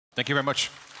Thank you very much.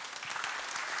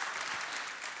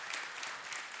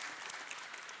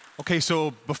 Okay,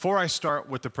 so before I start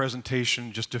with the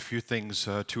presentation, just a few things,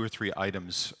 2 or 3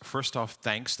 items. First off,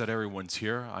 thanks that everyone's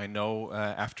here. I know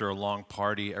after a long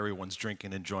party, everyone's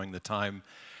drinking, enjoying the time,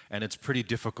 and it's pretty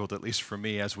difficult, at least for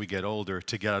me as we get older,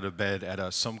 to get out of bed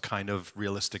at some kind of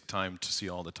realistic time to see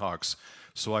all the talks.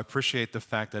 So I appreciate the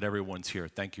fact that everyone's here.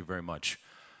 Thank you very much.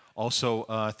 Also,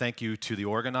 thank you to the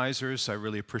organizers. I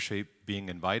really appreciate being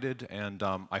invited, and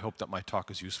I hope that my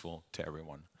talk is useful to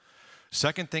everyone.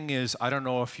 Second thing is, I don't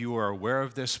know if you are aware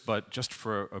of this, but just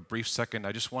for a brief second,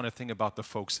 I just want to think about the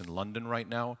folks in London right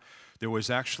now. There was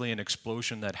actually an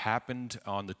explosion that happened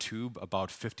on the tube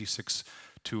about 56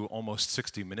 to almost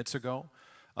 60 minutes ago.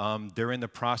 They're in the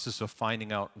process of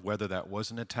finding out whether that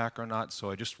was an attack or not, so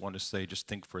I just want to say, just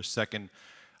think for a second.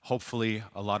 Hopefully,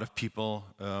 a lot of people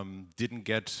didn't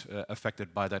get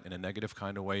affected by that in a negative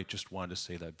kind of way. Just wanted to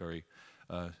say that very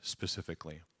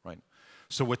specifically, right?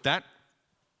 So with that,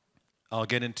 I'll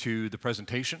get into the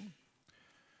presentation.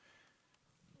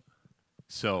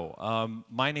 So,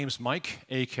 my name's Mike,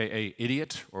 aka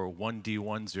Idiot, or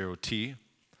 1D10T.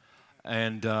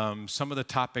 And some of the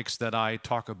topics that I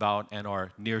talk about and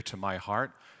are near to my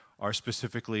heart are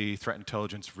specifically threat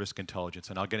intelligence, risk intelligence.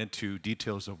 And I'll get into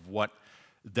details of what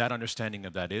that understanding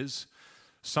of that is.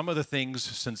 Some of the things,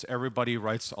 since everybody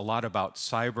writes a lot about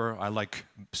cyber, I like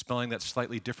spelling that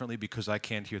slightly differently because I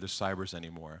can't hear the cybers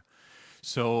anymore.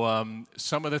 So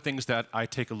some of the things that I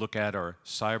take a look at are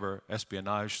cyber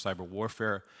espionage, cyber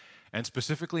warfare, and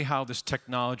specifically how this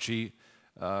technology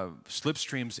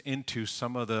slipstreams into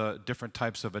some of the different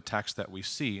types of attacks that we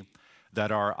see that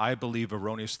are, I believe,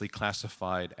 erroneously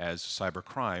classified as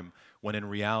cybercrime, when in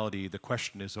reality the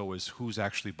question is always who's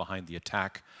actually behind the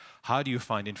attack, how do you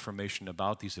find information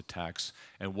about these attacks,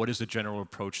 and what is the general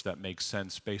approach that makes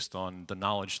sense based on the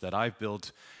knowledge that I've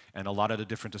built and a lot of the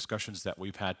different discussions that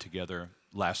we've had together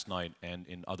last night and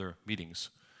in other meetings.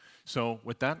 So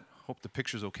with that, hope the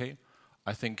picture's okay.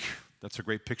 I think that's a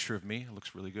great picture of me. It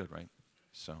looks really good, right?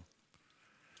 So,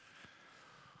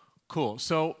 cool.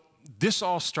 So this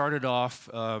all started off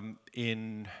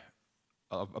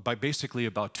by basically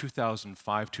about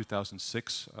 2005,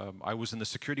 2006. I was in the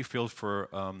security field for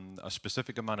a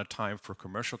specific amount of time for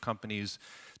commercial companies,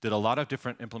 did a lot of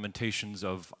different implementations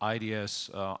of IDS,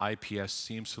 IPS,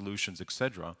 SIEM solutions,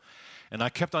 etc. And I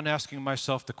kept on asking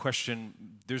myself the question,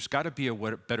 there's got to be a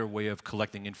better way of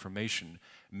collecting information,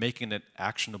 making it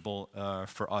actionable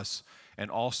for us,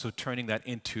 and also turning that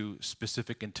into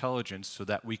specific intelligence so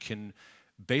that we can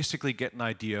basically get an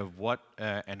idea of what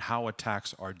and how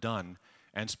attacks are done,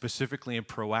 and specifically and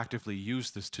proactively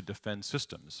use this to defend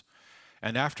systems.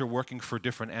 And after working for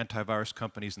different antivirus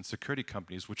companies and security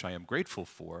companies, which I am grateful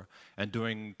for, and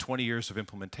doing 20 years of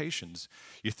implementations,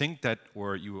 you think that,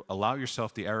 or you allow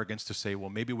yourself the arrogance to say,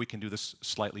 well, maybe we can do this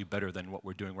slightly better than what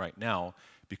we're doing right now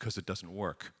because it doesn't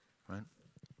work, right?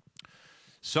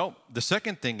 So the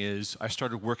second thing is I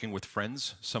started working with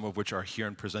friends, some of which are here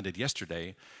and presented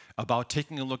yesterday, about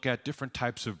taking a look at different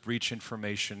types of breach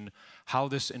information, how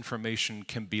this information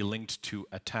can be linked to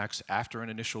attacks after an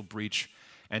initial breach,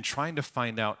 and trying to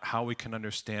find out how we can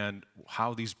understand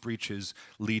how these breaches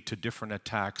lead to different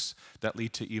attacks that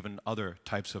lead to even other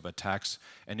types of attacks,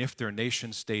 and if they're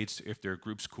nation states, if they're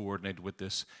groups coordinated with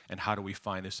this, and how do we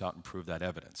find this out and prove that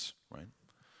evidence, right?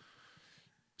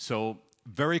 So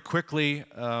very quickly,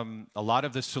 a lot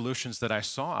of the solutions that I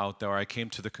saw out there, I came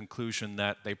to the conclusion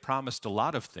that they promised a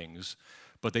lot of things,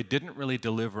 but they didn't really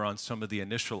deliver on some of the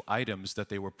initial items that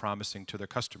they were promising to their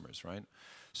customers, right?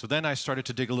 So then I started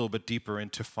to dig a little bit deeper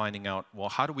into finding out, well,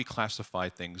 how do we classify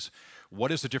things?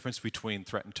 What is the difference between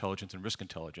threat intelligence and risk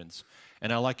intelligence?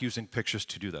 And I like using pictures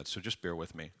to do that, so just bear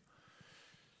with me.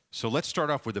 So let's start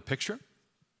off with a picture.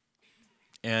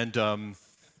 And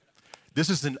this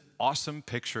is an awesome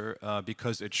picture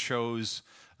because it shows,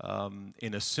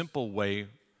 in a simple way,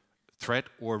 threat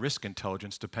or risk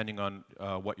intelligence, depending on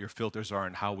what your filters are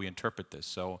and how we interpret this.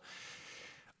 So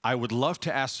I would love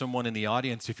to ask someone in the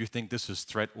audience if you think this is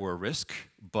threat or risk,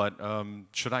 but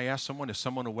should I ask someone? Is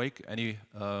someone awake?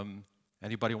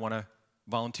 Anybody want to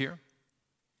volunteer?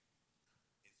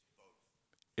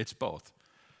 It's both.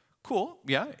 Cool,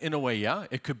 yeah, in a way, yeah.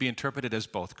 It could be interpreted as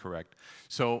both, correct.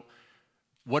 So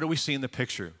what do we see in the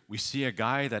picture? We see a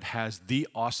guy that has the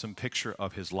awesome picture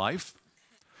of his life.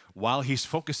 While he's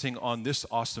focusing on this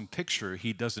awesome picture,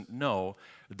 he doesn't know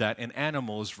that an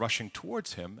animal is rushing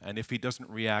towards him, and if he doesn't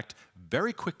react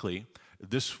very quickly,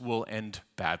 this will end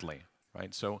badly,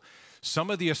 right? So some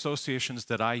of the associations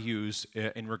that I use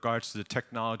in regards to the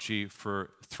technology for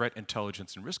threat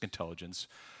intelligence and risk intelligence,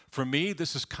 For me,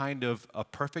 this is kind of a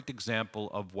perfect example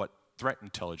of what threat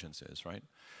intelligence is, right?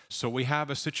 So we have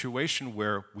a situation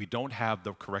where we don't have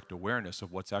the correct awareness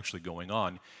of what's actually going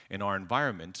on in our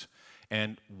environment.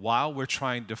 And while we're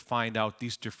trying to find out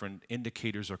these different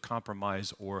indicators or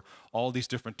compromise or all these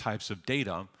different types of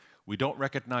data, we don't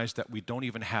recognize that we don't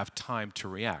even have time to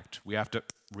react. We have to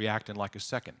react in like a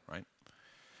second, right?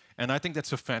 And I think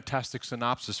that's a fantastic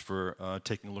synopsis for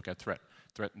taking a look at threat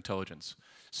intelligence.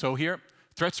 So here,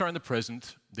 threats are in the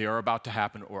present, they are about to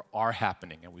happen or are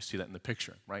happening, and we see that in the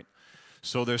picture, right?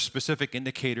 So there's specific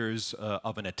indicators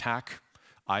of an attack,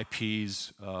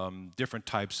 IPs, different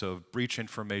types of breach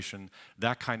information,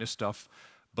 that kind of stuff.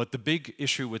 But the big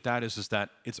issue with that is that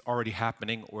it's already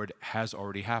happening or it has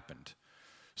already happened.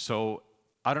 So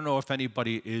I don't know if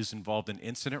anybody is involved in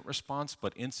incident response,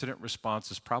 but incident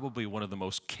response is probably one of the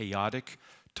most chaotic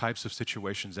types of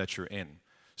situations that you're in.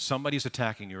 Somebody's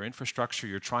attacking your infrastructure,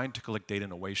 you're trying to collect data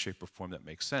in a way, shape, or form that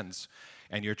makes sense,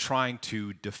 and you're trying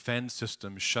to defend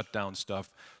systems, shut down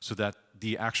stuff, so that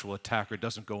the actual attacker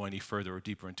doesn't go any further or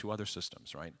deeper into other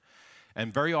systems, right?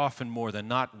 And very often, more than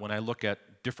not, when I look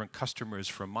at different customers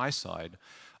from my side,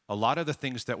 a lot of the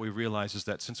things that we realize is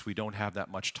that since we don't have that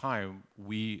much time,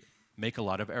 we make a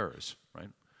lot of errors, right?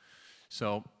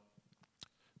 So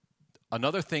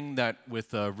another thing that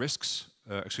with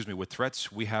with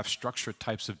threats, we have structured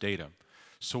types of data.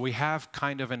 So we have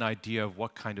kind of an idea of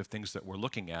what kind of things that we're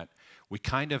looking at. We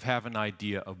kind of have an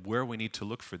idea of where we need to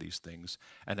look for these things,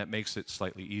 and that makes it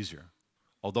slightly easier,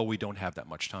 although we don't have that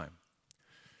much time.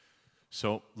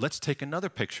 So let's take another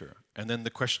picture, and then the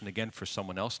question again for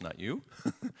someone else, not you.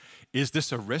 Is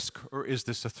this a risk or is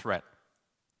this a threat?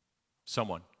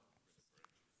 Someone.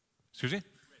 Excuse me?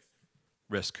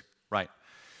 Risk, right.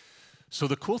 So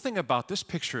the cool thing about this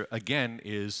picture, again,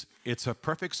 is it's a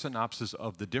perfect synopsis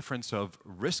of the difference of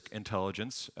risk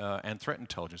intelligence and threat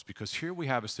intelligence, because here we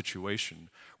have a situation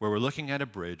where we're looking at a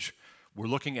bridge, we're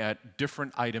looking at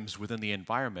different items within the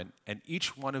environment, and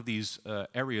each one of these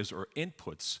areas or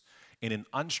inputs in an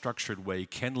unstructured way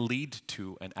can lead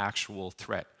to an actual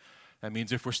threat. That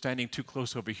means if we're standing too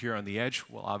close over here on the edge,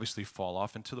 we'll obviously fall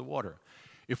off into the water.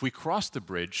 If we cross the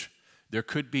bridge, there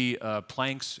could be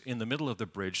planks in the middle of the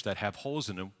bridge that have holes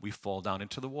in them. We fall down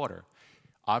into the water.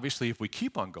 Obviously, if we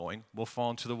keep on going, we'll fall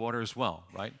into the water as well,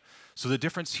 right? So the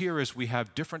difference here is we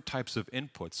have different types of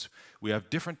inputs. We have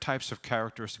different types of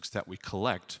characteristics that we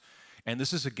collect. And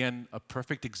this is, again, a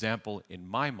perfect example in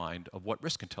my mind of what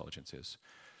risk intelligence is.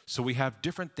 So we have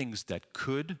different things that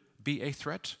could be a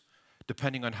threat,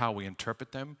 depending on how we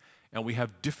interpret them. And we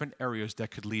have different areas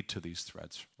that could lead to these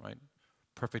threats, right?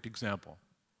 Perfect example.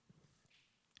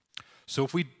 So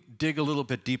if we dig a little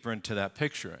bit deeper into that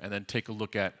picture and then take a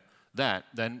look at that,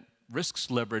 then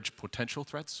risks leverage potential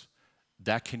threats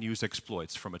that can use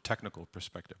exploits from a technical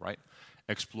perspective, right?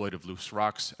 Exploit of loose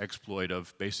rocks, exploit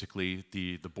of basically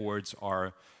the boards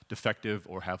are defective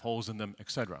or have holes in them,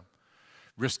 etc.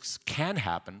 Risks can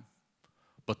happen,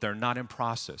 but they're not in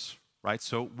process, right?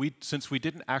 So since we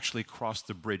didn't actually cross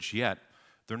the bridge yet,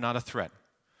 they're not a threat.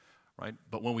 Right?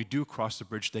 But when we do cross the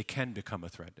bridge, they can become a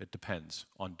threat. It depends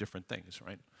on different things,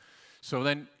 right? So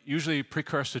then usually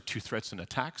precursor to threats and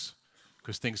attacks,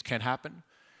 because things can happen.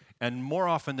 And more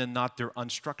often than not, they're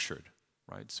unstructured,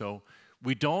 right? So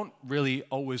we don't really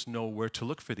always know where to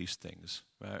look for these things.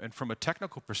 And from a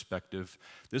technical perspective,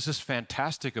 this is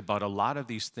fantastic about a lot of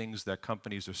these things that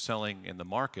companies are selling in the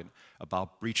market,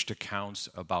 about breached accounts,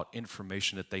 about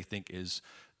information that they think is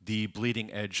the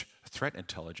bleeding edge threat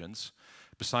intelligence.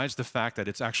 Besides the fact that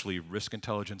it's actually risk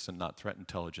intelligence and not threat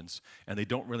intelligence, and they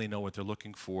don't really know what they're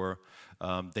looking for,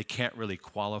 they can't really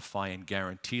qualify and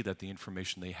guarantee that the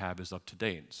information they have is up to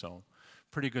date. So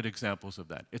pretty good examples of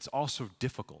that. It's also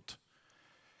difficult.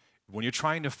 When you're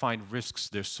trying to find risks,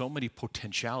 there's so many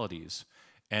potentialities,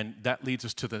 and that leads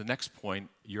us to the next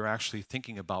point. You're actually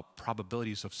thinking about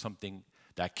probabilities of something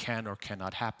that can or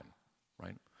cannot happen,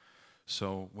 right?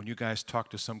 So when you guys talk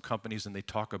to some companies and they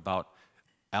talk about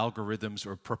algorithms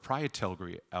or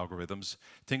proprietary algorithms,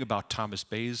 think about Thomas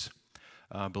Bayes.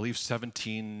 I believe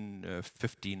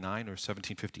 1759 or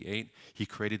 1758, he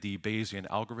created the Bayesian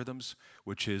algorithms,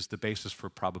 which is the basis for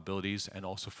probabilities and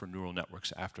also for neural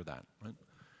networks after that, right?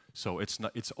 So it's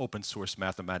open source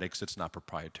mathematics, it's not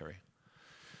proprietary.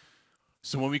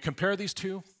 So when we compare these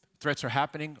two, threats are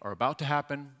happening, are about to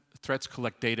happen. Threats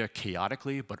collect data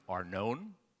chaotically, but are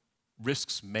known.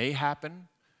 Risks may happen,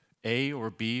 A or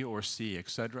B or C,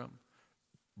 etc.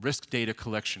 Risk data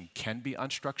collection can be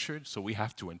unstructured, so we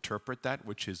have to interpret that,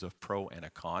 which is a pro and a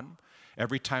con.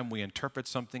 Every time we interpret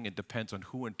something, it depends on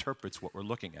who interprets what we're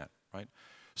looking at, right?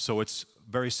 So it's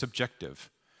very subjective.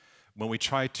 When we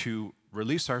try to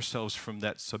release ourselves from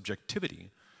that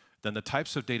subjectivity, then the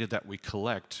types of data that we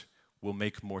collect will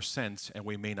make more sense and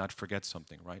we may not forget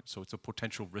something, right? So it's a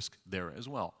potential risk there as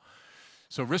well.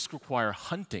 So risks require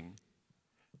hunting,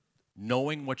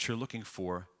 knowing what you're looking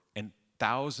for, and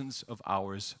thousands of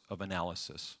hours of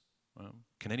analysis.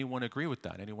 Can anyone agree with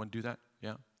that? Anyone do that?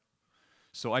 Yeah?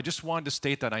 So I just wanted to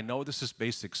state that I know this is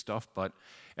basic stuff, but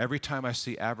every time I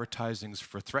see advertisings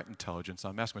for threat intelligence,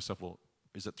 I'm asking myself, well,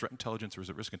 is it threat intelligence or is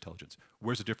it risk intelligence?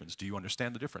 Where's the difference? Do you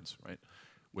understand the difference, right,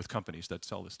 with companies that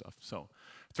sell this stuff? So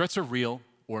threats are real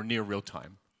or near real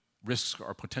time. Risks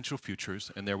are potential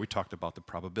futures, and there we talked about the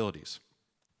probabilities,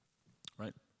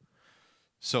 right?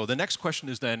 So the next question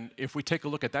is then, if we take a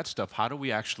look at that stuff, how do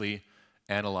we actually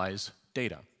analyze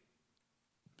data?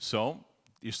 So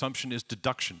the assumption is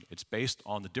deduction. It's based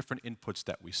on the different inputs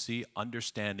that we see,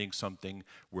 understanding something.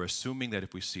 We're assuming that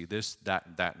if we see this, that,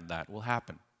 and that, and that will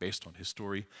happen, based on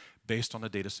history, based on the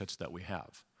data sets that we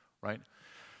have, right?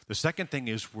 The second thing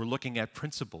is we're looking at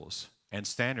principles and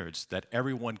standards that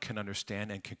everyone can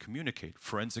understand and can communicate,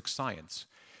 forensic science.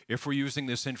 If we're using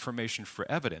this information for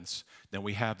evidence, then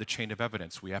we have the chain of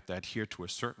evidence. We have to adhere to a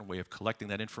certain way of collecting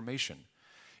that information.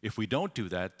 If we don't do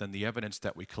that, then the evidence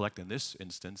that we collect in this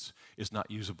instance is not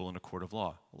usable in a court of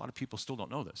law. A lot of people still don't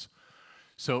know this.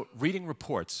 So reading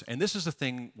reports, and this is the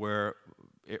thing where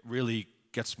it really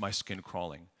gets my skin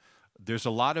crawling. There's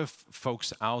a lot of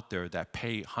folks out there that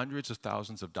pay hundreds of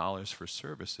thousands of dollars for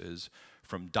services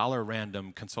from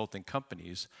dollar-random consulting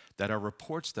companies that are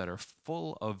reports that are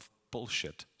full of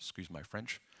bullshit, excuse my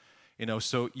French. You know,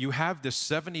 so you have this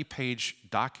 70-page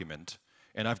document,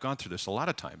 and I've gone through this a lot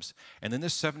of times, and in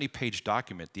this 70-page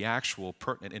document, the actual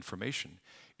pertinent information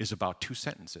is about 2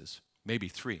 sentences, maybe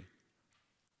 3,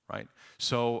 right?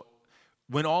 So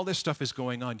when all this stuff is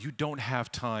going on, you don't have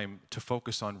time to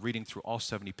focus on reading through all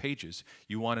 70 pages.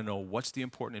 You want to know what's the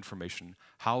important information,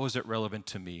 how is it relevant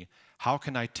to me, how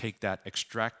can I take that,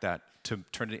 extract that to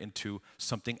turn it into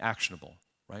something actionable,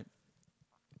 right?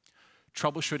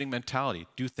 Troubleshooting mentality,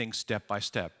 do things step by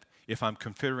step. If I'm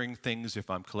configuring things, if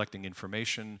I'm collecting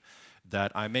information,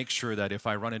 that I make sure that if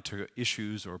I run into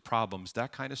issues or problems,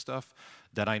 that kind of stuff,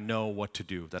 that I know what to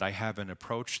do, that I have an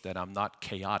approach, that I'm not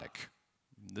chaotic.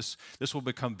 This will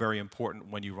become very important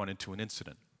when you run into an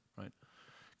incident, right?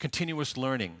 Continuous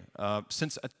learning.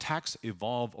 Since attacks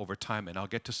evolve over time, and I'll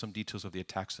get to some details of the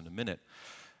attacks in a minute,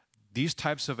 these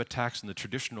types of attacks in the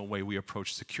traditional way we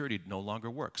approach security no longer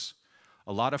works.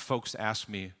 A lot of folks ask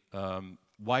me,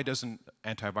 why doesn't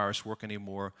antivirus work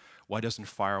anymore? Why doesn't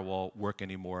firewall work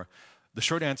anymore? The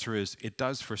short answer is it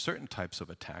does for certain types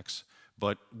of attacks,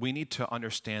 but we need to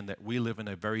understand that we live in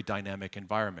a very dynamic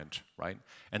environment, right?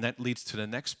 And that leads to the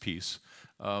next piece.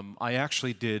 I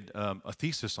actually did a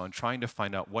thesis on trying to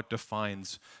find out what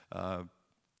defines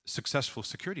successful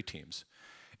security teams.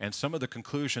 And some of the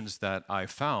conclusions that I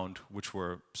found, which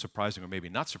were surprising or maybe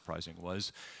not surprising,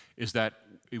 is that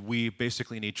we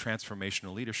basically need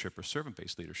transformational leadership or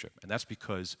servant-based leadership. And that's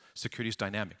because security is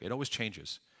dynamic. It always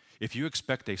changes. If you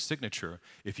expect a signature,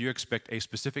 if you expect a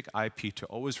specific IP to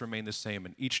always remain the same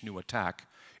in each new attack,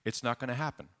 it's not going to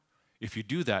happen. If you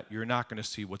do that, you're not going to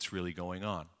see what's really going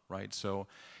on, right? So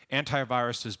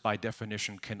antiviruses, by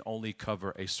definition, can only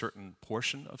cover a certain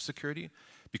portion of security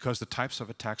because the types of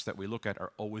attacks that we look at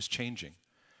are always changing.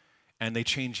 And they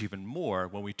change even more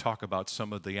when we talk about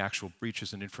some of the actual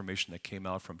breaches and information that came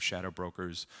out from shadow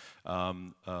brokers,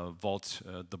 the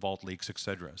vault leaks,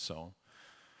 etc. So,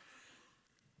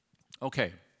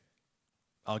 okay,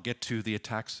 I'll get to the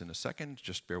attacks in a second.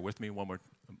 Just bear with me one more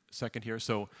second here.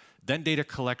 So then data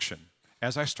collection.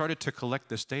 As I started to collect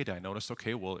this data, I noticed,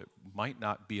 okay, well, it might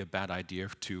not be a bad idea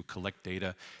to collect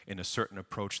data in a certain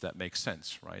approach that makes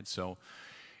sense, right? So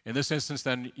in this instance,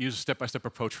 then, use a step-by-step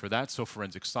approach for that. So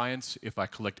forensic science, if I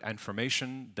collect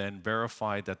information, then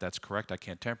verify that that's correct, I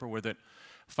can't tamper with it,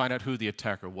 find out who the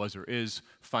attacker was or is,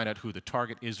 find out who the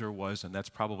target is or was, and that's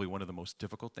probably one of the most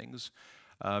difficult things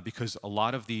because a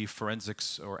lot of the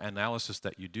forensics or analysis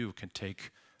that you do can take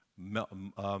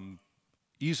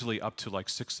easily up to like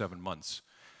 6-7 months.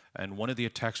 And one of the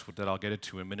attacks that I'll get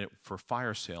into in a minute for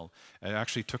fire sale, it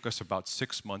actually took us about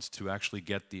 6 months to actually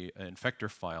get the infector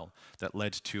file that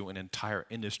led to an entire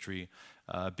industry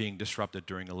being disrupted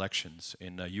during elections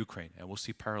in Ukraine. And we'll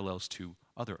see parallels to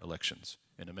other elections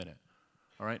in a minute.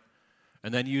 All right?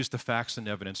 And then use the facts and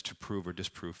evidence to prove or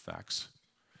disprove facts.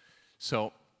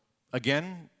 So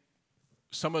again,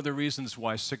 some of the reasons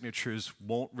why signatures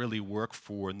won't really work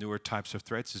for newer types of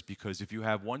threats is because if you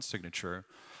have one signature,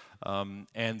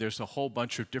 and there's a whole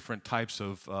bunch of different types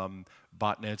of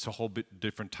botnets, a whole bit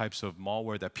different types of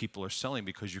malware that people are selling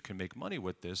because you can make money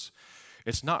with this,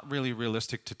 It's not really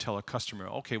realistic to tell a customer,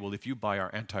 okay, well, if you buy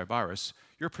our antivirus,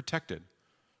 you're protected.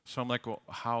 So I'm like, well,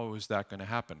 how is that going to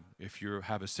happen? If you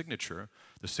have a signature,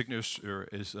 the signature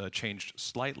is changed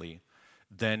slightly,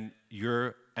 then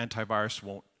your antivirus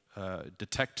won't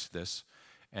detect this,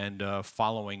 and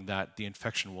following that, the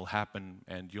infection will happen,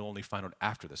 and you'll only find out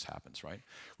after this happens, right?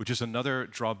 Which is another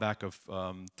drawback of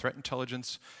threat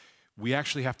intelligence. We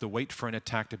actually have to wait for an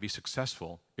attack to be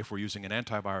successful if we're using an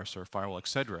antivirus or a firewall,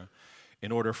 etc.,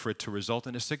 in order for it to result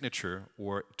in a signature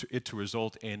or it to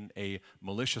result in a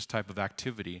malicious type of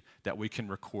activity that we can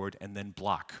record and then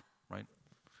block, right?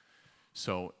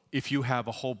 So if you have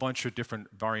a whole bunch of different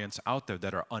variants out there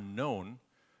that are unknown,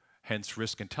 hence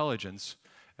risk intelligence,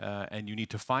 and you need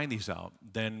to find these out,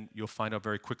 then you'll find out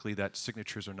very quickly that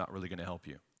signatures are not really going to help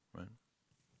you, right?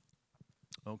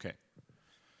 Okay.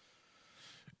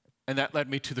 And that led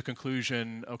me to the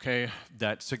conclusion, okay,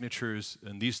 that signatures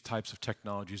and these types of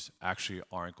technologies actually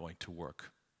aren't going to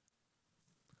work.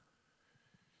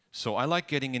 So I like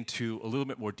getting into a little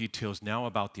bit more details now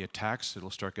about the attacks. It'll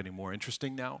start getting more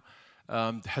interesting now.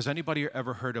 Has anybody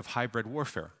ever heard of hybrid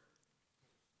warfare?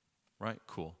 Right,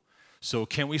 cool. So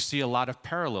can we see a lot of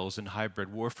parallels in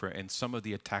hybrid warfare and some of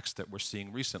the attacks that we're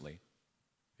seeing recently?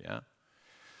 Yeah.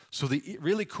 So the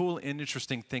really cool and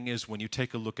interesting thing is when you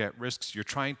take a look at risks, you're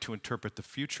trying to interpret the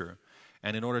future.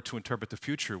 And in order to interpret the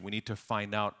future, we need to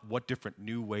find out what different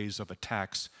new ways of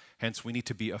attacks. Hence, we need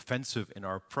to be offensive in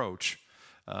our approach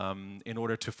in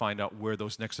order to find out where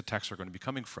those next attacks are going to be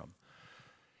coming from.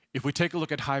 If we take a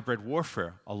look at hybrid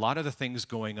warfare, a lot of the things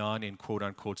going on in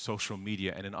quote-unquote social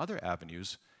media and in other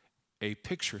avenues, a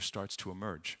picture starts to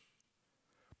emerge.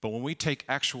 But when we take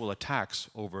actual attacks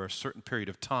over a certain period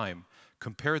of time,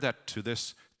 compare that to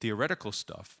this theoretical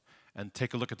stuff, and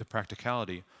take a look at the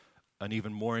practicality, an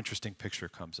even more interesting picture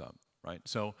comes up, right?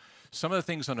 So some of the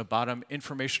things on the bottom,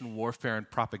 information warfare and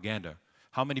propaganda.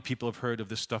 How many people have heard of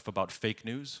this stuff about fake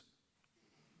news?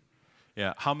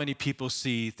 Yeah, how many people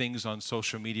see things on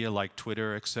social media like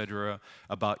Twitter, etc.,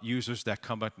 about users that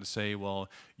come up and say, well,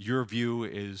 your view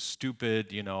is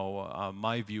stupid, you know,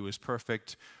 my view is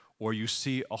perfect, or you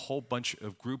see a whole bunch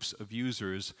of groups of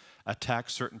users attack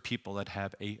certain people that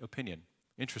have an opinion.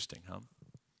 Interesting, huh?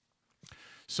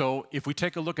 So if we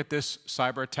take a look at this,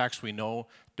 cyber attacks, we know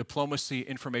diplomacy,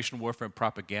 information warfare, and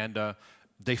propaganda,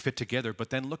 they fit together, but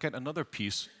then look at another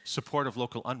piece, support of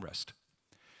local unrest.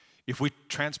 If we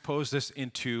transpose this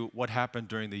into what happened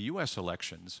during the US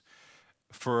elections,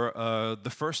 for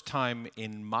the first time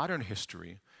in modern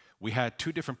history, we had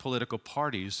two different political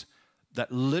parties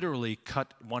that literally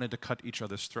wanted to cut each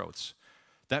other's throats.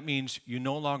 That means you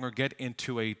no longer get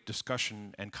into a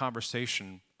discussion and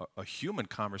conversation, a human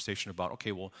conversation about,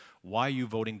 okay, well, why are you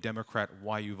voting Democrat,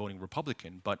 why are you voting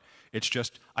Republican? But it's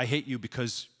just, I hate you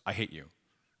because I hate you.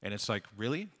 And it's like,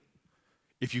 really?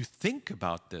 If you think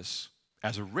about this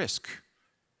as a risk,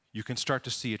 you can start to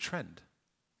see a trend,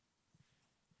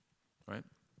 right?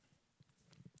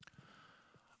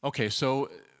 Okay, so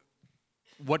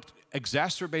what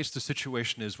exacerbates the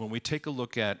situation is when we take a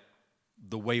look at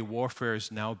the way warfare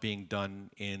is now being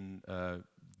done in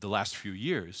the last few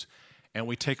years, and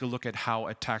we take a look at how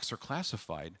attacks are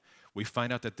classified, we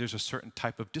find out that there's a certain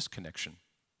type of disconnection,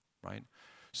 right?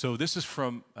 So this is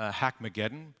from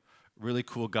Hackmageddon, really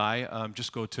cool guy.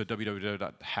 Just go to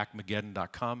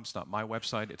www.hackmageddon.com. It's not my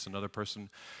website, it's another person.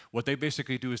 What they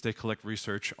basically do is they collect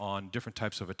research on different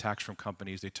types of attacks from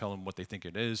companies. They tell them what they think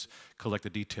it is, collect the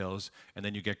details, and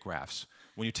then you get graphs.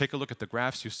 When you take a look at the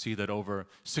graphs, you see that over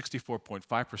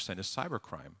 64.5% is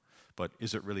cybercrime. But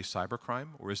is it really cybercrime,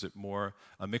 or is it more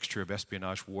a mixture of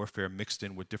espionage warfare mixed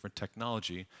in with different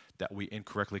technology that we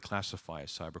incorrectly classify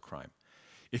as cybercrime?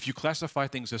 If you classify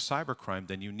things as cybercrime,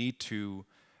 then you need to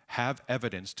have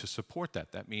evidence to support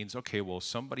that. That means, okay, well,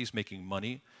 somebody's making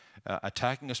money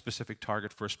attacking a specific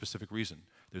target for a specific reason.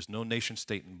 There's no nation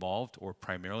state involved, or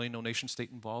primarily no nation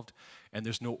state involved, and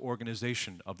there's no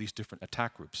organization of these different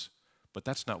attack groups. But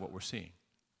that's not what we're seeing,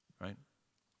 right?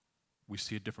 We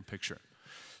see a different picture.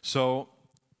 So,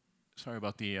 sorry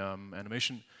about the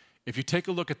animation. If you take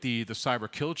a look at the cyber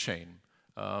kill chain,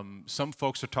 some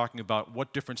folks are talking about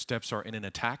what different steps are in an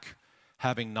attack.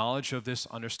 Having knowledge of this,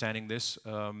 understanding this,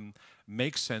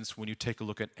 makes sense when you take a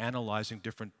look at analyzing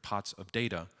different pots of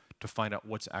data to find out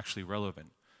what's actually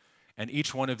relevant. And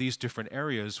each one of these different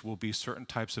areas will be certain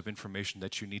types of information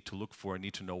that you need to look for and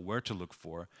need to know where to look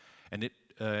for. And it,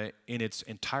 in its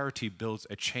entirety, builds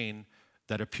a chain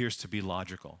that appears to be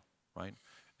logical, right?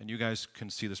 And you guys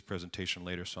can see this presentation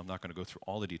later, so I'm not going to go through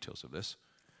all the details of this.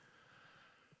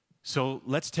 So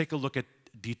let's take a look at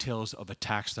details of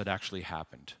attacks that actually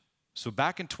happened. So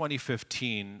back in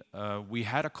 2015, we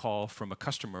had a call from a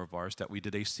customer of ours that we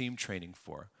did a SEAM training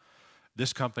for.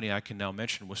 This company I can now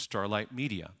mention was Starlight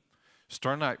Media.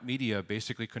 Starlight Media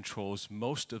basically controls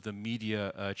most of the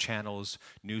media channels,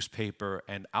 newspaper,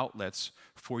 and outlets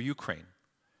for Ukraine.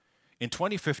 In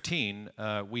 2015,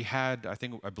 we had,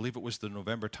 I believe it was the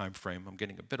November timeframe. I'm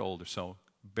getting a bit older, so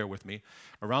bear with me.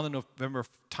 Around the November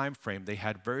timeframe, they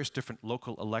had various different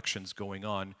local elections going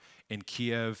on in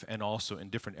Kiev and also in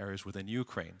different areas within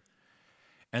Ukraine.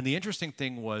 And the interesting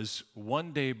thing was,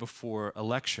 one day before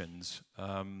elections,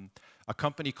 a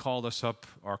company called us up,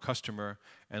 our customer,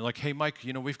 and like, hey, Mike,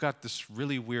 you know, we've got this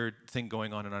really weird thing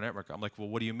going on in our network. I'm like, well,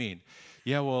 what do you mean?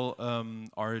 Yeah, well,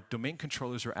 our domain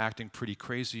controllers are acting pretty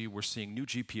crazy. We're seeing new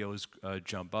GPOs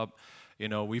jump up. You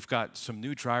know, we've got some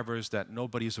new drivers that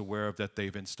nobody's aware of that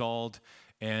they've installed,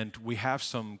 and we have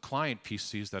some client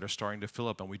PCs that are starting to fill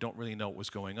up, and we don't really know what was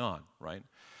going on, right?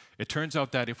 It turns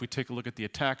out that if we take a look at the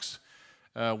attacks,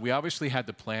 we obviously had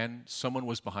the plan. Someone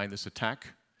was behind this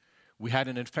attack. We had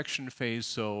an infection phase,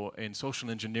 so in social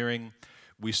engineering,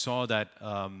 we saw that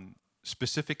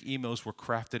specific emails were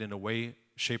crafted in a way,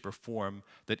 shape, or form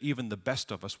that even the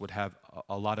best of us would have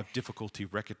a lot of difficulty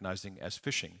recognizing as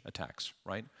phishing attacks,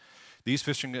 right? These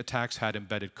phishing attacks had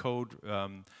embedded code,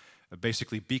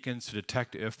 basically beacons to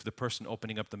detect if the person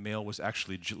opening up the mail was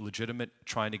actually legitimate,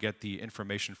 trying to get the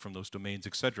information from those domains,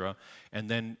 etc., and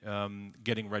then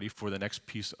getting ready for the next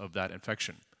piece of that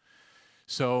infection.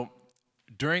 So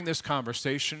during this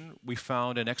conversation, we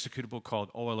found an executable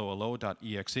called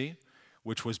ololo.exe,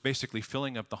 which was basically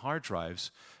filling up the hard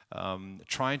drives,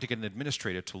 trying to get an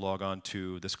administrator to log on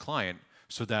to this client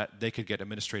so that they could get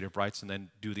administrative rights and then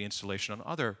do the installation on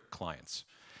other clients.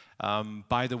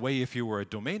 By the way, if you were a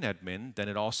domain admin, then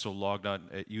it also logged on,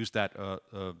 it used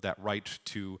that right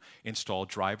to install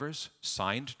drivers,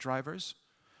 signed drivers.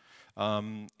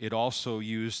 It also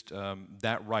used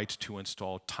that right to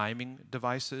install timing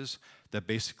devices that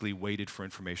basically waited for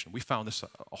information. We found this,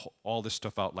 all this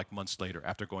stuff out like months later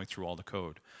after going through all the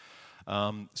code.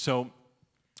 So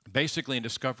basically in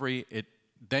discovery, it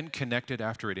then connected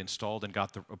after it installed and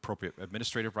got the appropriate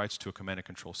administrative rights to a command and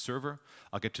control server.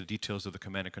 I'll get to the details of the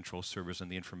command and control servers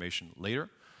and the information later.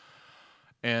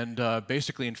 And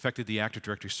basically infected the Active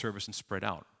Directory service and spread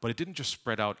out. But it didn't just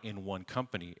spread out in one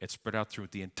company, it spread out through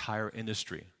the entire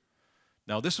industry.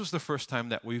 Now, this was the first time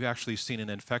that we've actually seen an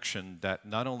infection that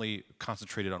not only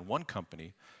concentrated on one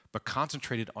company, but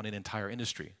concentrated on an entire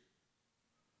industry.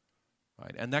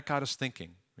 Right? And that got us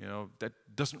thinking. You know, that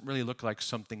doesn't really look like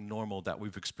something normal that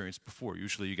we've experienced before.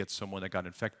 Usually you get someone that got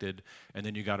infected and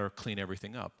then you got to clean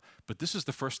everything up. But this is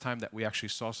the first time that we actually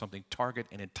saw something target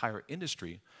an entire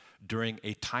industry during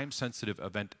a time-sensitive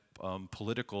event,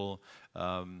 political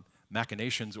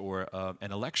machinations or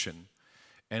an election.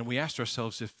 And we asked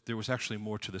ourselves if there was actually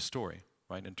more to the story,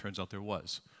 right? And it turns out there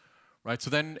was. Right,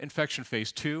 so then infection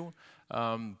phase 2,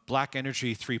 Black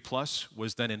Energy 3+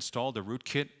 was then installed, a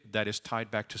rootkit that is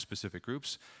tied back to specific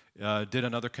groups, did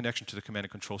another connection to the command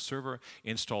and control server,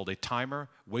 installed a timer,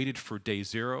 waited for day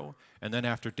 0, and then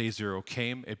after day 0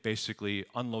 came, it basically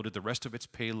unloaded the rest of its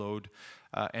payload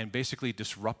and basically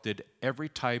disrupted every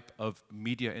type of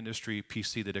media industry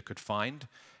PC that it could find.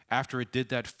 After it did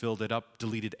that, filled it up,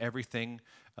 deleted everything,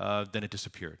 then it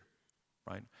disappeared.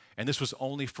 Right? And this was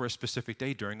only for a specific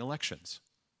day during elections,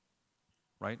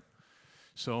 right?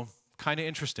 So kind of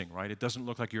interesting, right? It doesn't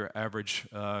look like your average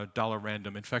dollar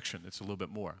random infection. It's a little bit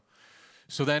more.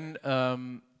 So then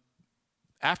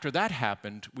after that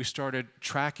happened, we started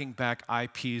tracking back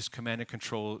IPs, command and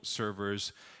control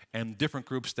servers, and different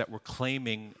groups that were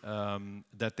claiming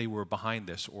that they were behind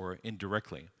this or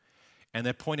indirectly. And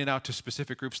that pointed out to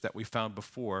specific groups that we found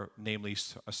before, namely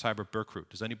Cyber Berkut.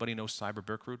 Does anybody know Cyber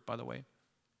Berkut, by the way?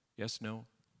 Yes, no?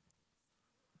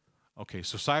 Okay,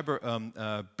 so Cyber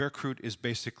Berkut is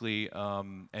basically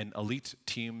an elite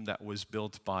team that was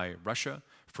built by Russia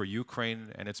for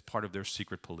Ukraine, and it's part of their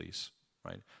secret police,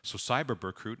 right? So Cyber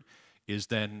Berkut is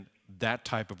then that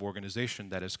type of organization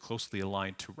that is closely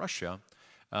aligned to Russia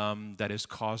that has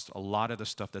caused a lot of the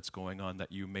stuff that's going on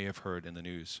that you may have heard in the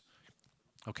news.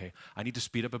 Okay, I need to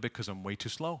speed up a bit because I'm way too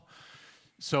slow.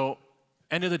 So,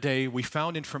 end of the day, we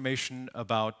found information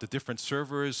about the different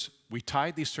servers. We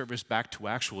tied these servers back to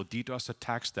actual DDoS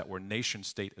attacks that were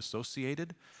nation-state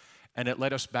associated, and it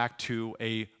led us back to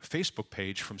a Facebook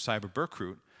page from Cyber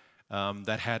Berkut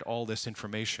that had all this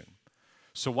information.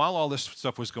 So while all this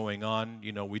stuff was going on,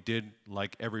 you know, we did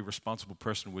like every responsible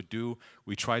person would do.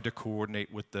 We tried to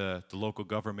coordinate with the local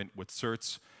government, with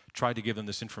certs, tried to give them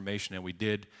this information, and we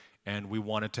did. And we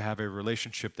wanted to have a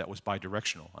relationship that was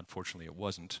bidirectional. Unfortunately, it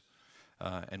wasn't.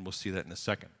 And we'll see that in a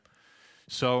second.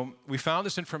 So we found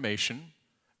this information,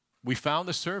 we found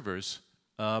the servers,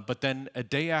 but then a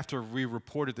day after we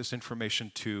reported this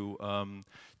information to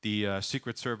the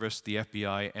Secret Service, the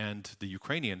FBI, and the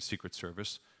Ukrainian Secret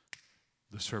Service,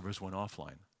 the servers went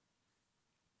offline.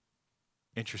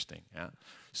 Interesting, yeah?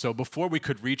 So before we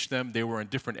could reach them, they were in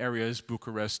different areas,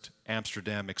 Bucharest,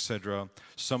 Amsterdam, etc.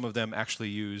 Some of them actually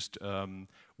used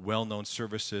well-known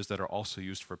services that are also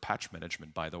used for patch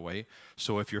management, by the way.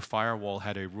 So if your firewall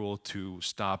had a rule to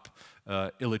stop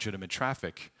illegitimate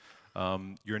traffic,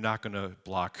 you're not going to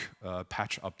block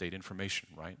patch update information,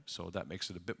 right? So that makes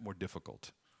it a bit more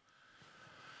difficult.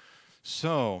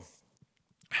 So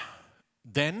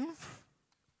then,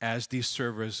 as these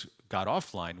servers got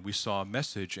offline, we saw a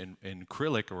message in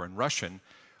Cyrillic or in Russian,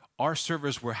 our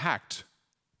servers were hacked.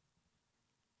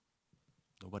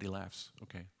 Nobody laughs,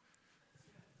 okay.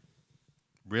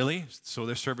 Really? So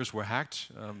their servers were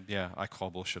hacked? Yeah, I call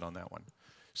bullshit on that one.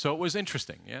 So it was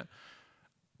interesting, yeah?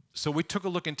 So we took a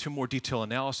look into more detailed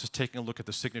analysis, taking a look at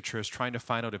the signatures, trying to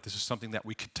find out if this is something that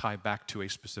we could tie back to a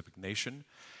specific nation.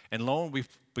 And lo and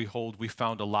behold, we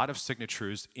found a lot of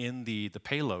signatures in the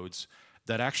payloads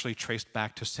that actually traced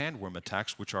back to sandworm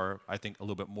attacks, which are, I think, a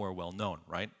little bit more well-known,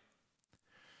 right?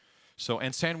 So,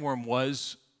 and sandworm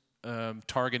was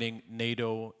targeting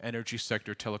NATO, energy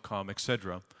sector, telecom,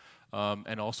 etc.,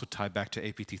 and also tied back to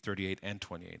APT 38 and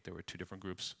 28. There were two different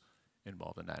groups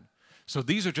involved in that. So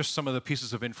these are just some of the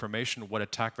pieces of information, what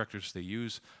attack vectors they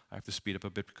use. I have to speed up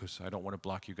a bit because I don't want to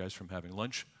block you guys from having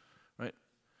lunch, right?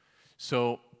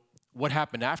 So what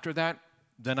happened after that?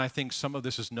 Then I think some of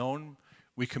this is known.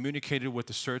 We communicated with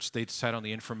the CERTs. They sat on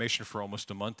the information for almost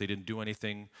a month. They didn't do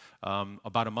anything.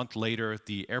 About a month later,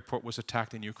 the airport was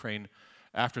attacked in Ukraine.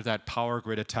 After that, power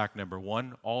grid attack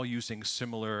 #1, all using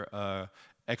similar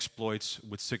exploits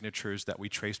with signatures that we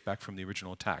traced back from the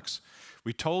original attacks.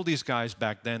 We told these guys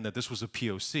back then that this was a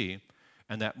POC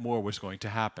and that more was going to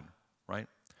happen, right?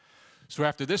 So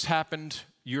after this happened,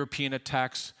 European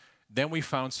attacks, then we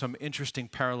found some interesting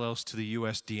parallels to the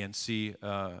US DNC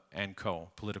and co,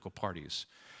 political parties.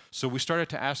 So we started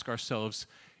to ask ourselves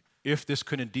if this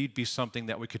could indeed be something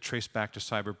that we could trace back to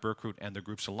Cyber Berkut and the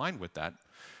groups aligned with that.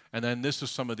 And then this is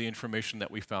some of the information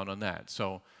that we found on that.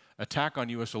 So attack on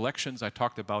US elections, I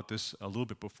talked about this a little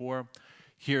bit before.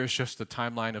 Here's just the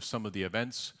timeline of some of the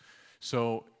events.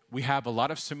 So we have a lot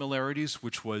of similarities,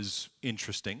 which was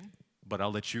interesting, but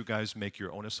I'll let you guys make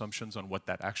your own assumptions on what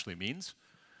that actually means.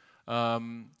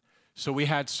 So we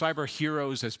had cyber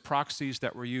heroes as proxies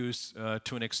that were used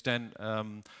to an extent.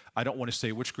 I don't want to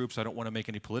say which groups, I don't want to make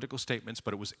any political statements,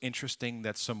 but it was interesting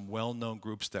that some well-known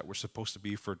groups that were supposed to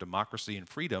be for democracy and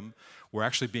freedom were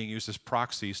actually being used as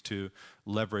proxies to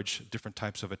leverage different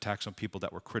types of attacks on people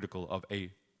that were critical of a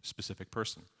specific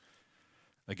person.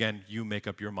 Again, you make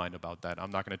up your mind about that.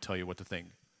 I'm not going to tell you what to think.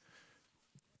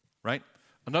 Right?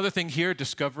 Another thing here,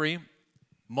 discovery,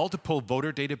 multiple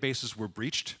voter databases were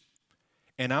breached.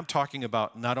 And I'm talking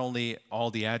about not only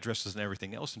all the addresses and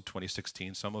everything else in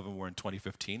 2016, some of them were in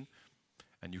 2015,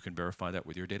 and you can verify that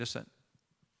with your data set.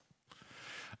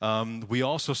 We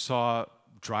also saw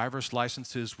driver's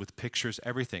licenses with pictures,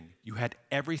 everything. You had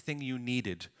everything you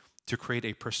needed to create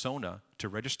a persona to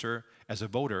register as a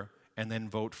voter and then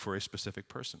vote for a specific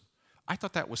person. I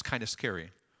thought that was kind of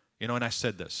scary, you know, and I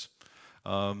said this.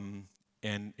 And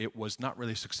it was not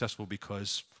really successful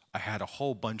because I had a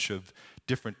whole bunch of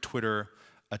different Twitter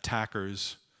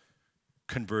attackers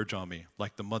converge on me,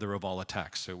 like the mother of all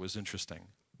attacks. So it was interesting.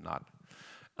 Not.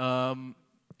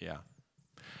 Yeah.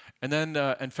 And then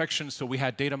infections, so we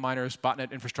had data miners,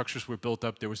 botnet infrastructures were built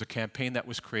up. There was a campaign that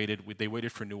was created. They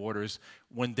waited for new orders.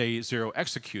 When day 0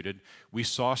 executed, we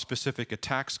saw specific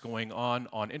attacks going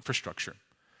on infrastructure.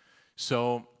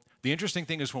 So the interesting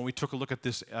thing is when we took a look at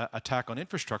this attack on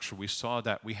infrastructure, we saw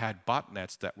that we had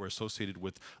botnets that were associated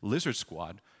with Lizard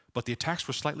Squad, but the attacks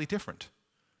were slightly different.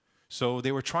 So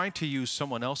they were trying to use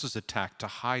someone else's attack to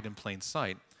hide in plain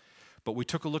sight, but we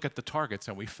took a look at the targets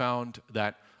and we found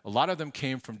that a lot of them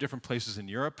came from different places in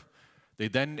Europe. They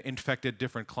then infected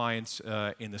different clients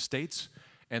in the States,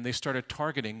 and they started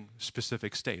targeting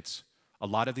specific states. A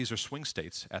lot of these are swing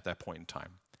states at that point in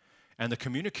time. And the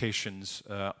communications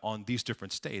on these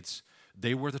different states,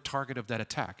 they were the target of that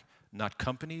attack. Not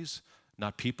companies,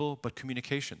 not people, but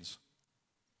communications.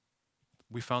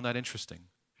 We found that interesting.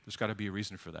 There's got to be a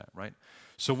reason for that, right?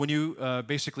 So when you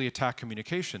basically attack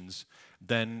communications,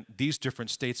 then these different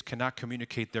states cannot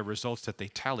communicate their results that they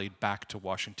tallied back to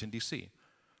Washington, D.C.,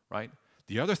 right?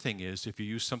 The other thing is, if you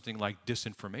use something like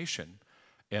disinformation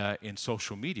in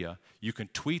social media, you can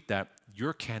tweet that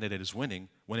your candidate is winning,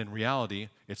 when in reality,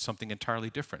 it's something entirely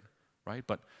different, right?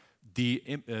 But the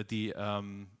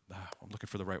I'm looking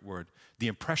for the right word, the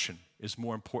impression is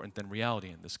more important than reality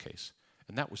in this case.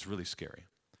 And that was really scary.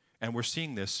 And we're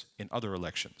seeing this in other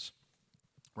elections,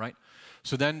 right?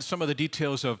 So then some of the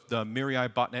details of the Mirai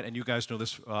botnet, and you guys know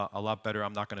this a lot better.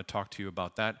 I'm not going to talk to you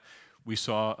about that. We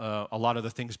saw a lot of the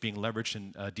things being leveraged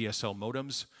in DSL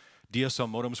modems. DSL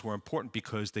modems were important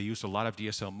because they used a lot of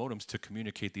DSL modems to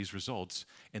communicate these results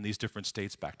in these different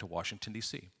states back to Washington,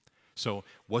 D.C. So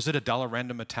was it a dollar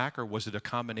random attack, or was it a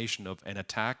combination of an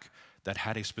attack that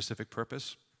had a specific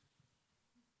purpose?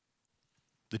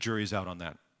 The jury's out on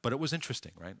that. But it was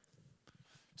interesting, right?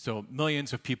 So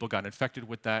millions of people got infected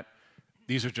with that.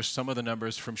 These are just some of the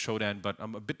numbers from Shodan, but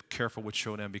I'm a bit careful with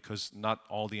Shodan because not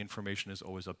all the information is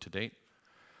always up to date.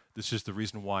 This is the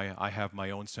reason why I have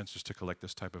my own sensors to collect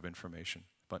this type of information.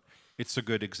 But it's a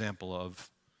good example of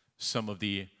some of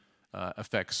the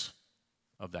effects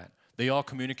of that. They all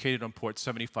communicated on port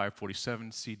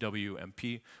 7547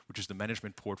 CWMP, which is the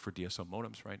management port for DSL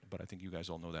modems, right? But I think you guys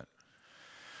all know that.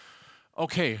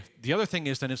 Okay, the other thing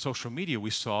is that in social media, we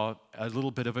saw a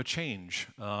little bit of a change.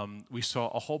 We saw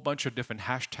a whole bunch of different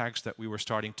hashtags that we were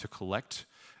starting to collect,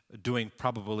 doing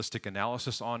probabilistic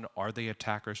analysis on. Are they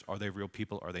attackers? Are they real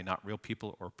people? Are they not real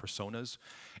people or personas?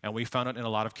 And we found out in a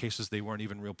lot of cases they weren't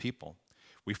even real people.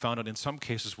 We found out in some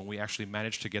cases when we actually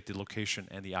managed to get the location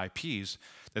and the IPs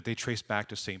that they traced back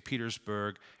to St.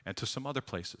 Petersburg and to some other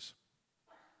places,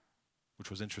 which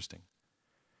was interesting,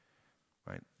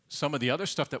 right? Some of the other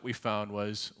stuff that we found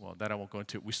was, well, that I won't go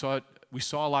into. We saw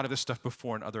a lot of this stuff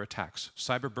before in other attacks.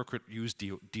 CyberBurkert used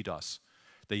DDoS.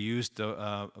 They used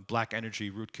the Black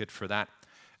Energy rootkit for that.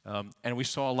 And we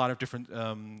saw a lot of different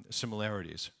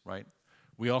similarities, right?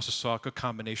 We also saw a good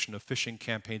combination of phishing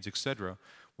campaigns, et cetera,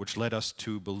 which led us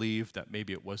to believe that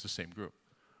maybe it was the same group,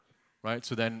 right?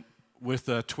 So then with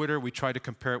Twitter, we tried to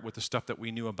compare it with the stuff that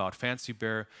we knew about Fancy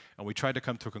Bear, and we tried to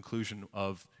come to a conclusion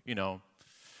of, you know,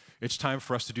 it's time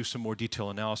for us to do some more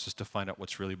detailed analysis to find out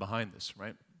what's really behind this,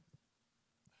 right?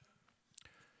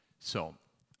 So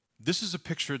this is a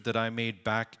picture that I made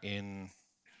back in,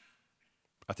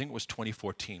 I think it was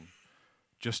 2014,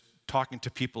 just talking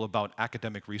to people about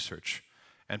academic research.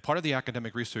 And part of the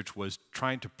academic research was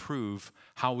trying to prove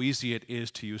how easy it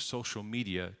is to use social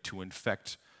media to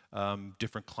infect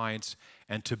different clients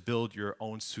and to build your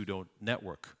own pseudo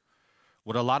network.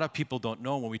 What a lot of people don't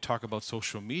know when we talk about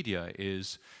social media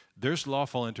is there's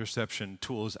lawful interception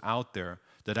tools out there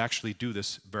that actually do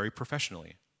this very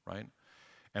professionally, right?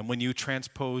 And when you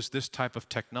transpose this type of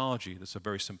technology, that's a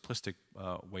very simplistic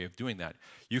way of doing that,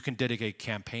 you can dedicate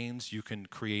campaigns, you can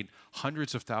create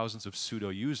hundreds of thousands of pseudo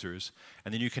users,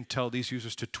 and then you can tell these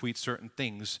users to tweet certain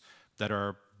things that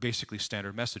are basically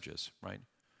standard messages, right?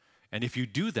 And if you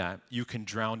do that, you can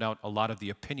drown out a lot of the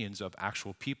opinions of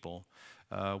actual people,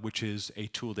 which is a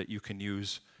tool that you can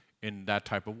use in that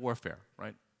type of warfare,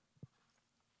 right?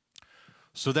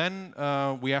 So then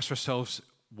we asked ourselves,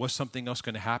 was something else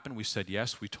going to happen? We said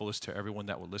yes. We told this to everyone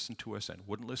that would listen to us and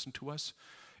wouldn't listen to us.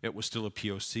 It was still a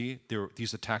POC.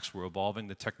 These attacks were evolving.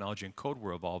 The technology and code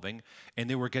were evolving. And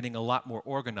they were getting a lot more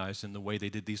organized in the way they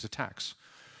did these attacks.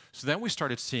 So then we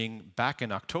started seeing, back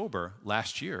in October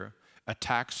last year,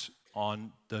 attacks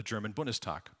on the German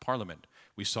Bundestag, parliament.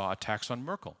 We saw attacks on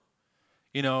Merkel.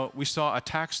 You know, we saw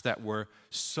attacks that were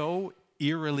so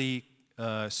eerily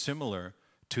similar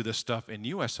to the stuff in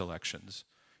US elections.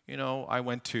 You know, I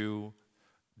went to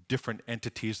different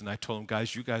entities and I told them,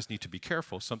 guys, you guys need to be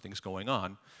careful. Something's going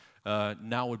on.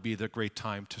 Now would be the great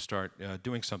time to start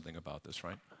doing something about this,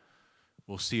 right?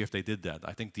 We'll see if they did that.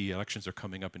 I think the elections are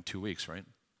coming up in 2 weeks, right?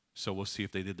 So we'll see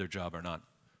if they did their job or not.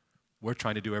 We're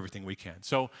trying to do everything we can.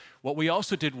 So what we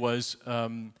also did was,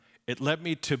 it led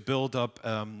me to build up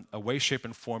a way, shape,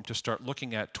 and form to start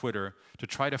looking at Twitter to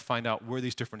try to find out where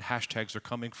these different hashtags are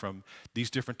coming from, these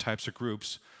different types of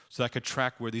groups, so I could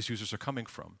track where these users are coming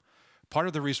from. Part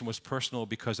of the reason was personal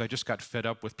because I just got fed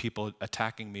up with people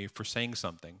attacking me for saying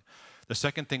something. The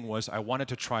second thing was I wanted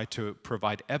to try to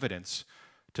provide evidence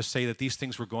to say that these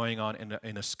things were going on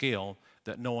in a scale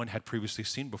that no one had previously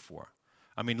seen before.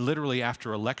 I mean, literally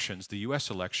after elections, the US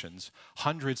elections,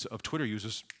 hundreds of Twitter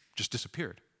users just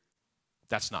disappeared.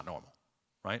 That's not normal,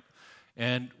 right?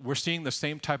 And we're seeing the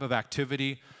same type of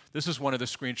activity. This is one of the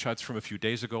screenshots from a few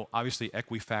days ago. Obviously,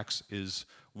 Equifax is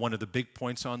one of the big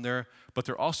points on there, but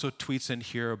there are also tweets in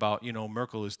here about, you know,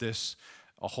 Merkel is this,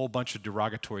 a whole bunch of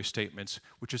derogatory statements,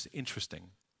 which is interesting,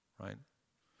 right?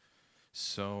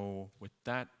 So with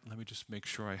that, let me just make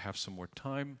sure I have some more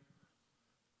time.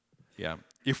 Yeah,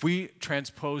 if we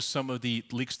transpose some of the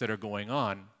leaks that are going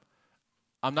on,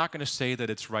 I'm not going to say that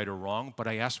it's right or wrong, but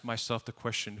I ask myself the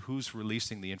question, who's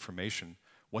releasing the information?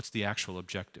 What's the actual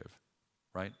objective,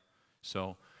 right?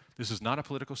 So This is not a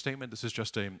political statement. This is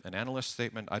just an analyst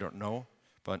statement. I don't know,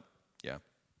 but yeah.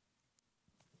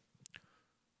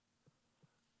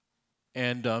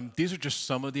 And these are just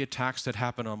some of the attacks that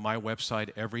happen on my website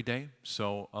every day.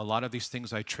 So a lot of these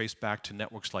things I trace back to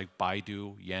networks like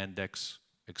Baidu, Yandex,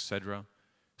 etc.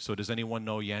 So does anyone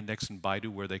know Yandex and Baidu,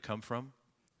 where they come from?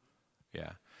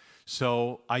 Yeah.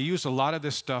 So I use a lot of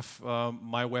this stuff.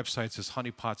 My website is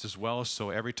honeypots as well. So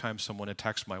every time someone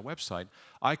attacks my website,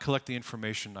 I collect the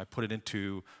information, I put it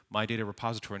into my data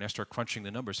repository, and I start crunching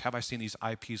the numbers. Have I seen these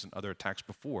IPs and other attacks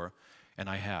before? And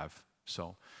I have.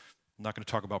 So I'm not going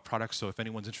to talk about products, so if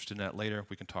anyone's interested in that later,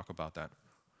 we can talk about that.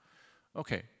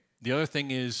 Okay. The other thing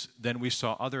is, then we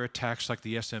saw other attacks like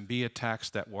the SMB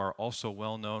attacks that were also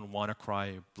well known,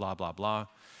 WannaCry, blah, blah, blah.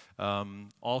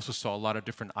 Also saw a lot of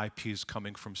different IPs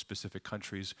coming from specific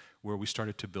countries where we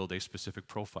started to build a specific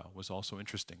profile. It was also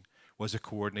interesting. Was it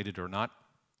coordinated or not?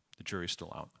 The jury's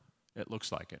still out. It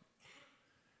looks like it.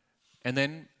 And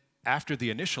then after the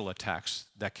initial attacks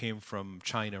that came from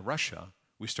China, Russia,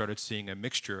 we started seeing a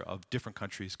mixture of different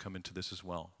countries come into this as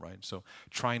well, right? So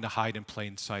trying to hide in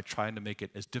plain sight, trying to make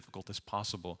it as difficult as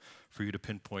possible for you to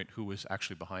pinpoint who was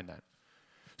actually behind that.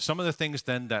 Some of the things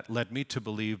then that led me to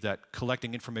believe that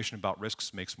collecting information about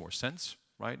risks makes more sense,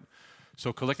 right?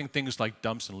 So collecting things like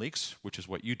dumps and leaks, which is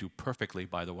what you do perfectly,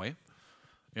 by the way.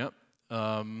 Yep.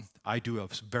 I do a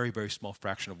very, very small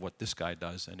fraction of what this guy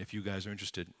does, and if you guys are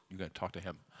interested, you got to talk to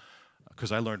him,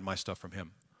 because I learned my stuff from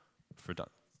him for done.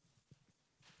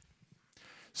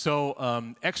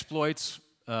 So exploits,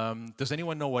 does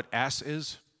anyone know what AS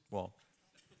is? Well,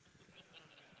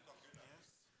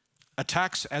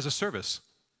 attacks as a service.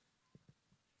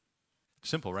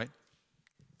 Simple, right?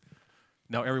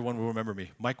 Now everyone will remember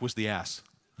me. Mike was the ass.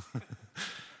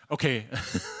 Okay.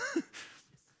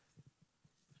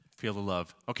 Feel the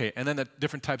love. Okay, and then the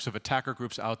different types of attacker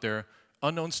groups out there,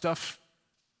 unknown stuff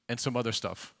and some other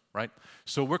stuff, right?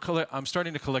 So I'm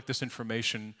starting to collect this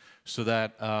information so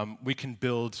that we can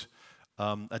build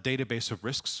a database of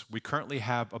risks. We currently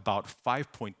have about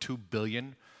 5.2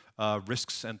 billion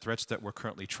risks and threats that we're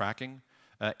currently tracking,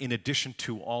 in addition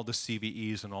to all the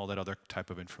CVEs and all that other type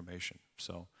of information.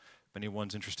 So if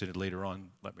anyone's interested later on,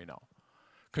 let me know.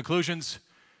 Conclusions,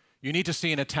 you need to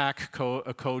see an attack,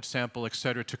 a code sample, et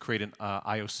cetera, to create an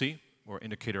IOC, or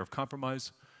indicator of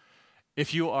compromise.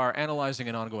 If you are analyzing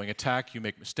an ongoing attack, you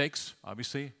make mistakes,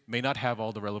 obviously, may not have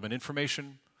all the relevant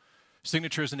information.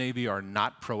 Signatures in AV are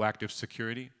not proactive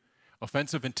security.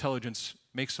 Offensive intelligence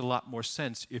makes a lot more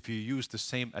sense if you use the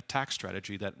same attack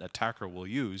strategy that an attacker will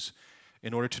use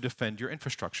in order to defend your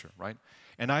infrastructure, right?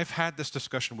 And I've had this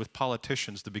discussion with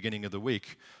politicians the beginning of the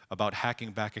week about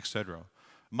hacking back, et cetera.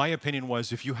 My opinion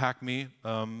was, if you hack me,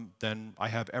 then I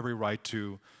have every right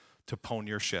to pwn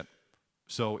your shit.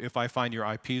 So if I find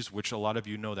your IPs, which a lot of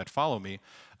you know that follow me,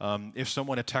 if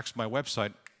someone attacks my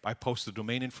website, I post the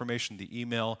domain information, the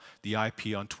email, the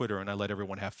IP on Twitter, and I let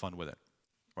everyone have fun with it,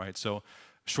 right? So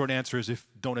short answer is,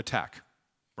 don't attack,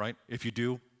 right? If you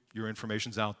do, your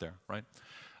information's out there, right?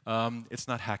 It's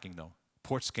not hacking, though.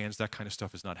 Port scans, that kind of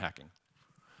stuff is not hacking.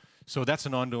 So that's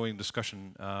an ongoing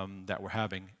discussion that we're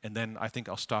having. And then I think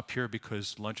I'll stop here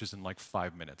because lunch is in like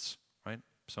 5 minutes, right?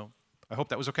 So I hope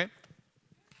that was okay.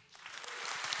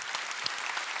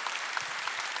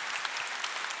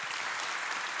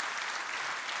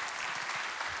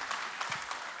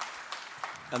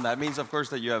 And that means, of course,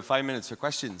 that you have 5 minutes for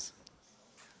questions.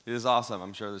 It is awesome.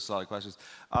 I'm sure there's a lot of questions.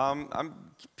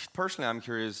 Personally, I'm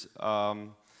curious,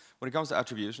 when it comes to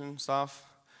attribution stuff,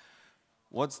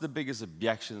 what's the biggest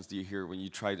objections do you hear when you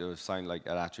try to assign like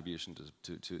an attribution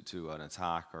to an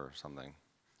attack or something?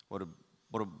 What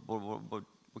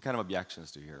kind of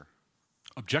objections do you hear?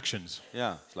 Objections?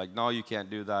 Yeah, it's like, no, you can't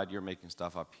do that. You're making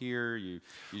stuff up here. You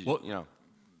know.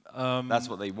 That's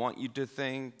what they want you to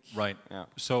think. Right. Yeah.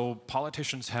 So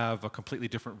politicians have a completely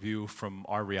different view from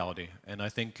our reality. And I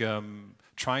think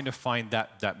trying to find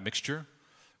that mixture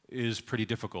is pretty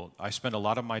difficult. I spend a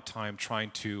lot of my time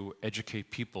trying to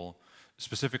educate people,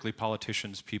 specifically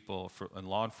politicians, people in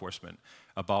law enforcement,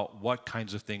 about what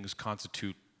kinds of things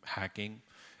constitute hacking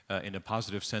in a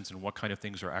positive sense and what kind of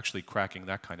things are actually cracking,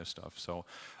 that kind of stuff. So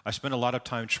I spend a lot of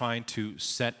time trying to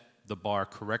set the bar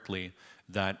correctly,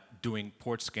 that doing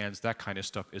port scans, that kind of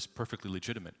stuff is perfectly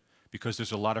legitimate, because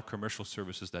there's a lot of commercial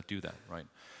services that do that, right?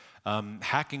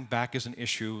 Hacking back is an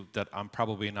issue that I'm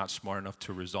probably not smart enough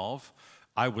to resolve.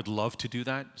 I would love to do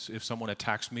that. So if someone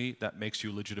attacks me, that makes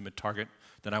you a legitimate target,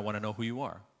 then I want to know who you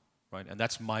are, right? And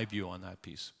that's my view on that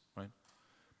piece, right?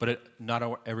 But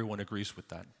not everyone agrees with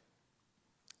that.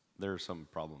 There are some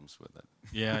problems with it.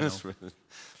 Yeah, I know.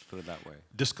 Put it that way.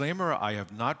 Disclaimer, I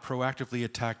have not proactively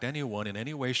attacked anyone in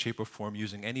any way, shape, or form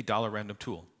using any dollar random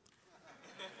tool.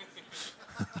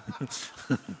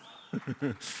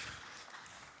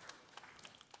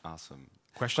 Awesome.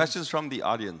 Questions from the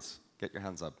audience. Get your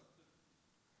hands up.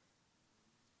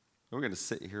 We're going to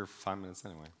sit here for 5 minutes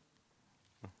anyway.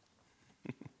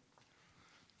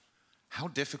 How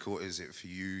difficult is it for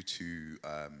you to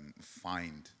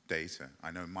find data?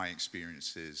 I know my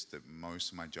experience is that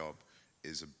most of my job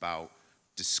is about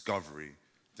discovery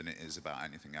than it is about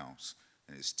anything else.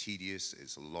 And it's tedious,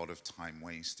 it's a lot of time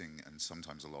wasting, and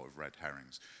sometimes a lot of red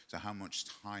herrings. So how much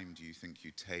time do you think you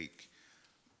take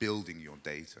building your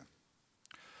data?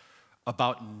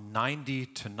 About 90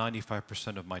 to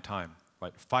 95% of my time.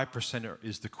 Right, 5%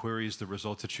 is the queries, the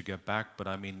results that you get back, but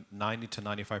I mean 90 to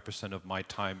 95% of my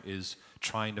time is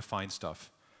trying to find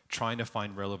stuff, trying to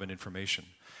find relevant information.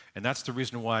 And that's the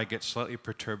reason why I get slightly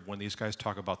perturbed when these guys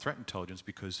talk about threat intelligence,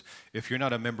 because if you're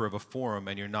not a member of a forum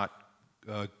and you're not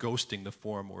ghosting the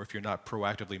forum, or if you're not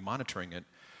proactively monitoring it,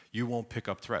 you won't pick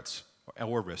up threats,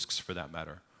 or risks for that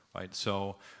matter. Right?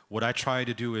 So what I try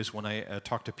to do is when I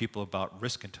talk to people about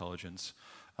risk intelligence,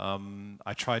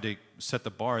 I try to set the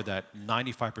bar that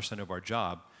 95% of our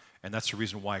job, and that's the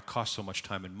reason why it costs so much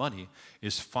time and money,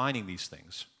 is finding these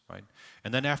things, right?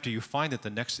 And then after you find it, the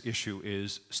next issue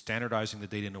is standardizing the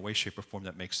data in a way, shape, or form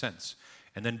that makes sense,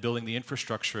 and then building the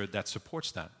infrastructure that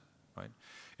supports that, right?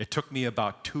 It took me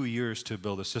about 2 years to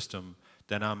build a system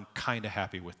that I'm kind of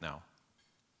happy with now,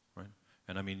 right?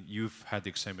 And I mean, you've had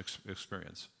the same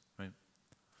experience, right?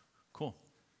 Cool.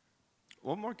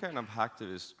 What more kind of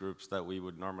hacktivist groups that we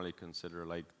would normally consider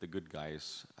like the good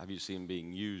guys have you seen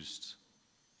being used?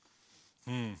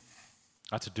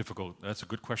 That's a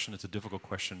good question. It's a difficult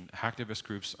question. Hacktivist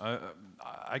groups,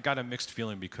 I got a mixed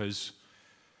feeling because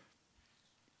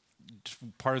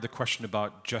part of the question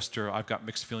about Jester, I've got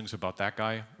mixed feelings about that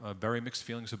guy, very mixed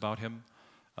feelings about him.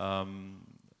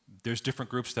 There's different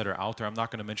groups that are out there. I'm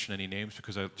not going to mention any names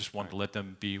because I just want to let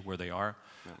them be where they are.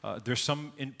 Yeah. There's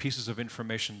some pieces of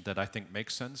information that I think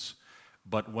make sense,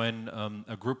 but when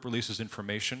a group releases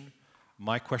information,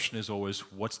 my question is always,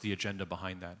 what's the agenda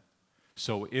behind that?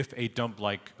 So if a dump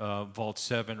like Vault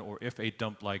 7 or if a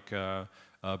dump like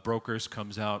Brokers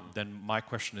comes out, then my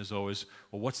question is always,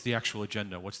 well, what's the actual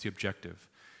agenda? What's the objective?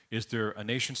 Is there a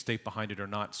nation state behind it or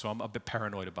not? So I'm a bit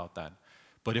paranoid about that.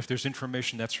 But if there's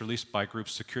information that's released by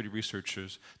groups, security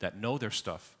researchers that know their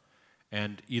stuff,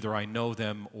 and either I know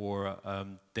them or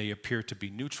they appear to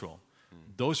be neutral,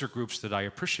 those are groups that I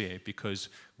appreciate because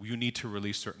you need to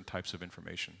release certain types of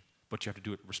information, but you have to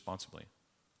do it responsibly.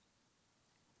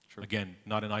 Sure. Again,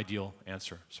 not an ideal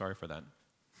answer. Sorry for that.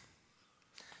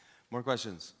 More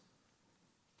questions?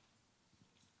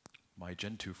 My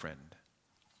Gen 2 friend.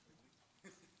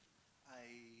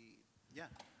 Yeah.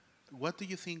 What do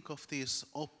you think of these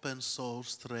open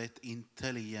source threat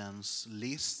intelligence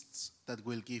lists that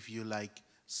will give you like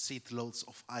seatloads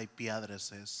of IP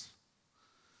addresses?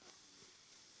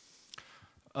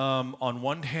 On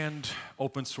one hand,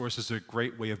 open source is a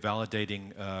great way of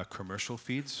validating commercial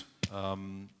feeds.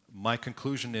 My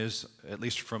conclusion is, at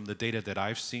least from the data that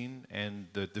I've seen and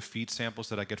the feed samples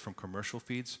that I get from commercial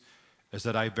feeds, is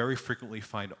that I very frequently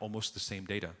find almost the same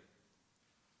data.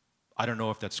 I don't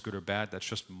know if that's good or bad, that's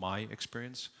just my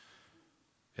experience.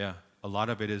 Yeah, a lot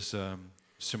of it is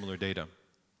similar data.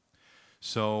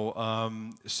 So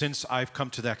since I've come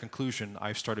to that conclusion,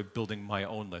 I've started building my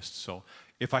own list. So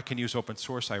if I can use open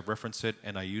source, I reference it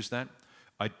and I use that.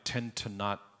 I tend to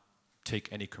not take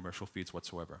any commercial feeds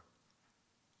whatsoever.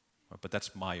 But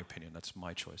that's my opinion, that's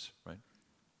my choice, right?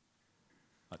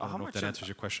 I don't know if that answers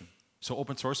your question. So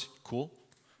open source, cool.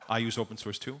 I use open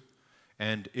source too.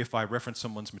 And if I reference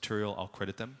someone's material, I'll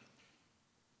credit them.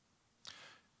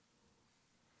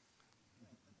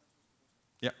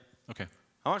 Yeah, okay.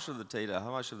 How much of the data,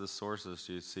 how much of the sources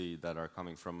do you see that are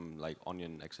coming from like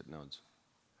Onion exit nodes?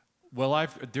 Well,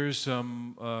 there's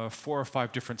 4 or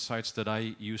 5 different sites that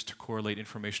I use to correlate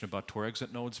information about Tor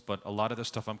exit nodes, but a lot of the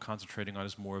stuff I'm concentrating on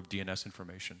is more of DNS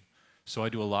information. So I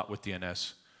do a lot with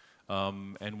DNS.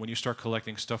 And when you start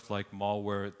collecting stuff like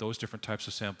malware, those different types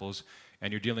of samples,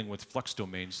 and you're dealing with flux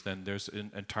domains, then there's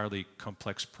an entirely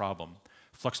complex problem.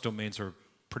 Flux domains are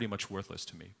pretty much worthless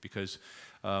to me because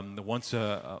once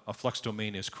a flux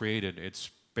domain is created,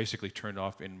 it's basically turned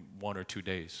off in 1 or 2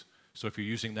 days. So if you're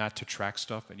using that to track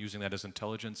stuff and using that as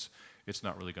intelligence, it's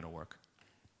not really going to work.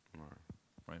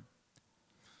 Right?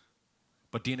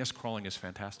 But DNS crawling is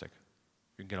fantastic.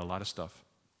 You can get a lot of stuff,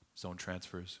 zone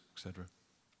transfers, etc.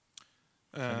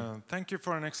 Thank you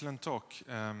for an excellent talk.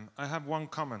 I have one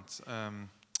comment.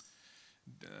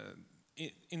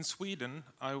 in Sweden,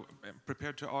 I'm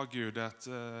prepared to argue that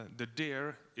the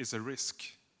deer is a risk.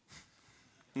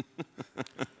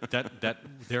 that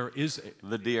there is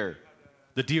The deer.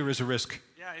 the deer is a risk.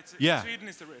 Yeah, Yeah. Sweden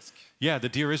is a risk. Yeah, the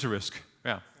deer is a risk.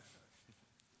 Yeah.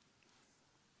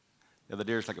 Yeah, the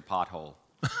deer is like a pothole.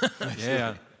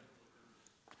 Yeah.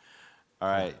 All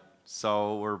right,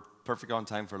 so we're perfect on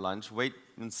time for lunch. Wait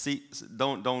and see.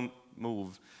 Don't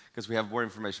move because we have more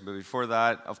information. But before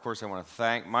that, of course, I want to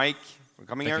thank Mike for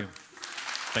coming Thank here. you.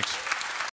 Thanks.